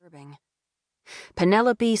disturbing.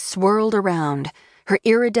 Penelope swirled around, her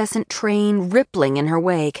iridescent train rippling in her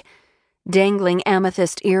wake. Dangling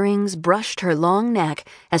amethyst earrings brushed her long neck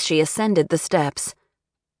as she ascended the steps.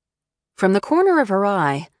 From the corner of her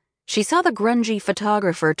eye, she saw the grungy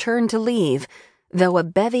photographer turn to leave, though a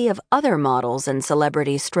bevy of other models and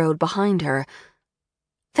celebrities strode behind her.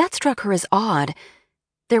 That struck her as odd.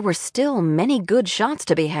 There were still many good shots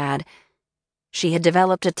to be had. She had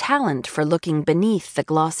developed a talent for looking beneath the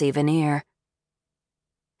glossy veneer.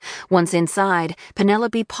 Once inside,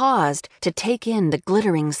 Penelope paused to take in the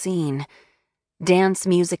glittering scene. Dance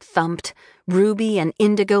music thumped, ruby and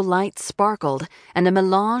indigo lights sparkled, and a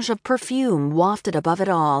melange of perfume wafted above it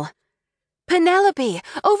all. "Penelope,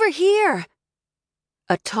 over here!"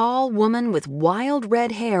 A tall woman with wild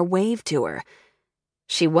red hair waved to her.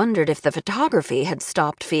 She wondered if the photography had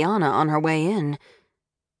stopped Fiona on her way in.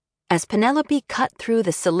 As Penelope cut through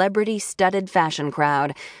the celebrity-studded fashion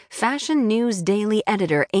crowd, Fashion News Daily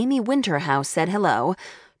editor Amy Winterhouse said hello,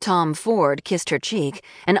 Tom Ford kissed her cheek,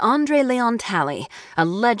 and Andre Leon Talley, a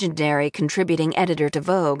legendary contributing editor to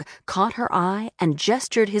Vogue, caught her eye and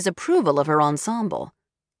gestured his approval of her ensemble.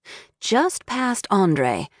 Just past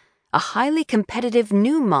Andre, a highly competitive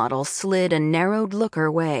new model slid a narrowed look her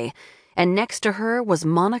way, and next to her was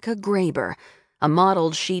Monica Graber, a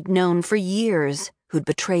model she'd known for years who'd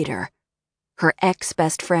betrayed her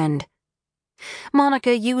ex-best friend.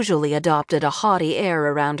 Monica usually adopted a haughty air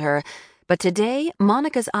around her, but today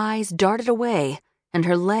Monica's eyes darted away and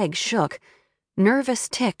her legs shook, nervous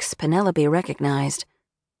tics Penelope recognized.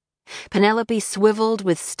 Penelope swiveled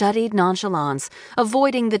with studied nonchalance,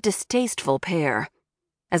 avoiding the distasteful pair.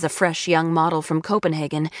 As a fresh young model from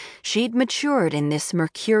Copenhagen, she'd matured in this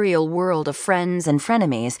mercurial world of friends and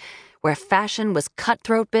frenemies, where fashion was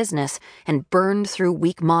cutthroat business and burned through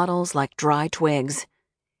weak models like dry twigs.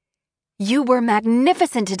 "You were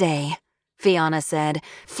magnificent today," Fiona said,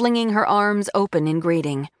 flinging her arms open in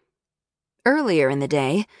greeting. Earlier in the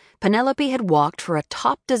day, Penelope had walked for a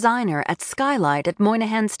top designer at Skylight at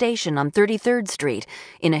Moynihan Station on 33rd Street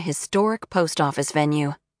in a historic post office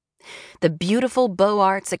venue. The beautiful Beaux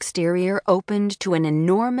Arts exterior opened to an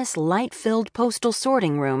enormous light-filled postal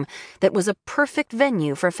sorting room that was a perfect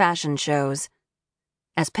venue for fashion shows.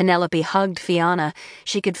 As Penelope hugged Fiona,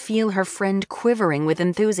 she could feel her friend quivering with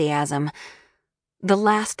enthusiasm. The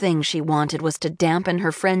last thing she wanted was to dampen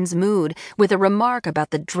her friend's mood with a remark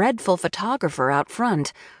about the dreadful photographer out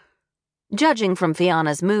front. Judging from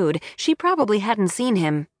Fiona's mood, she probably hadn't seen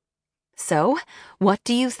him. "So, what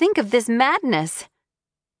do you think of this madness?"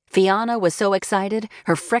 Fiona was so excited,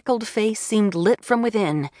 her freckled face seemed lit from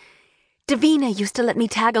within. "Davina used to let me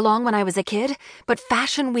tag along when I was a kid, but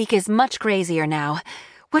Fashion Week is much crazier now.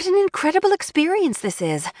 What an incredible experience this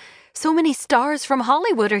is. So many stars from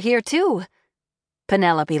Hollywood are here, too."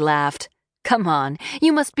 Penelope laughed. "Come on,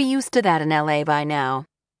 you must be used to that in LA by now.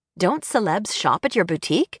 Don't celebs shop at your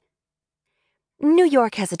boutique?" "New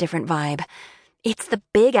York has a different vibe. It's the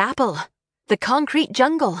Big Apple, the concrete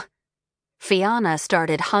jungle." Fiona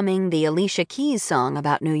started humming the Alicia Keys song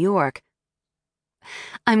about New York.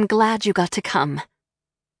 "I'm glad you got to come."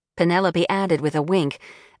 Penelope added with a wink,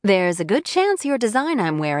 "There's a good chance your design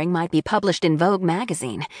I'm wearing might be published in Vogue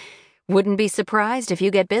magazine. Wouldn't be surprised if you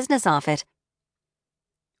get business off it."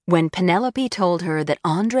 When Penelope told her that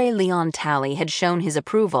Andre Leon Talley had shown his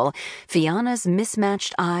approval, Fiona's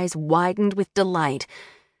mismatched eyes widened with delight.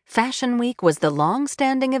 Fashion Week was the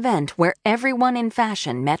long-standing event where everyone in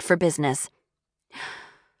fashion met for business.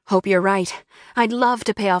 "Hope you're right. I'd love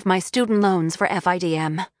to pay off my student loans for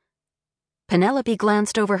FIDM." Penelope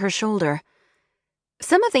glanced over her shoulder.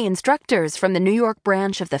 "Some of the instructors from the New York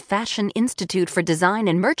branch of the Fashion Institute for Design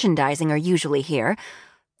and Merchandising are usually here.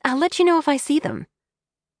 I'll let you know if I see them."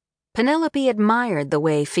 Penelope admired the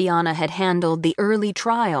way Fiona had handled the early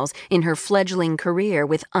trials in her fledgling career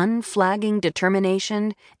with unflagging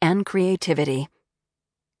determination and creativity.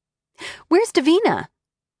 "Where's Davina?"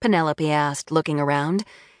 Penelope asked, looking around.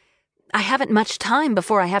 "I haven't much time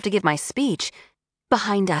before I have to give my speech."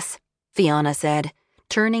 "Behind us," Fiona said,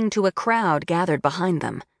 turning to a crowd gathered behind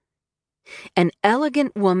them. An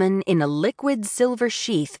elegant woman in a liquid silver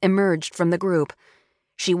sheath emerged from the group.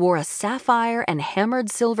 She wore a sapphire and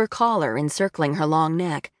hammered silver collar encircling her long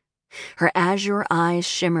neck. Her azure eyes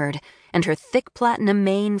shimmered, and her thick platinum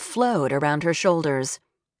mane flowed around her shoulders.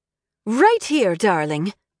 "Right here,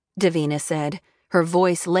 darling," Davina said, her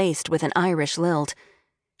voice laced with an Irish lilt.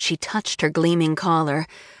 She touched her gleaming collar.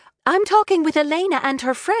 "I'm talking with Elena and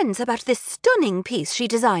her friends about this stunning piece she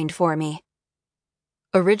designed for me."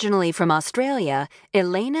 Originally from Australia,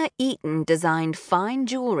 Elena Eaton designed fine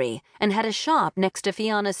jewelry and had a shop next to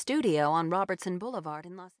Fiona's studio on Robertson Boulevard in Los Angeles.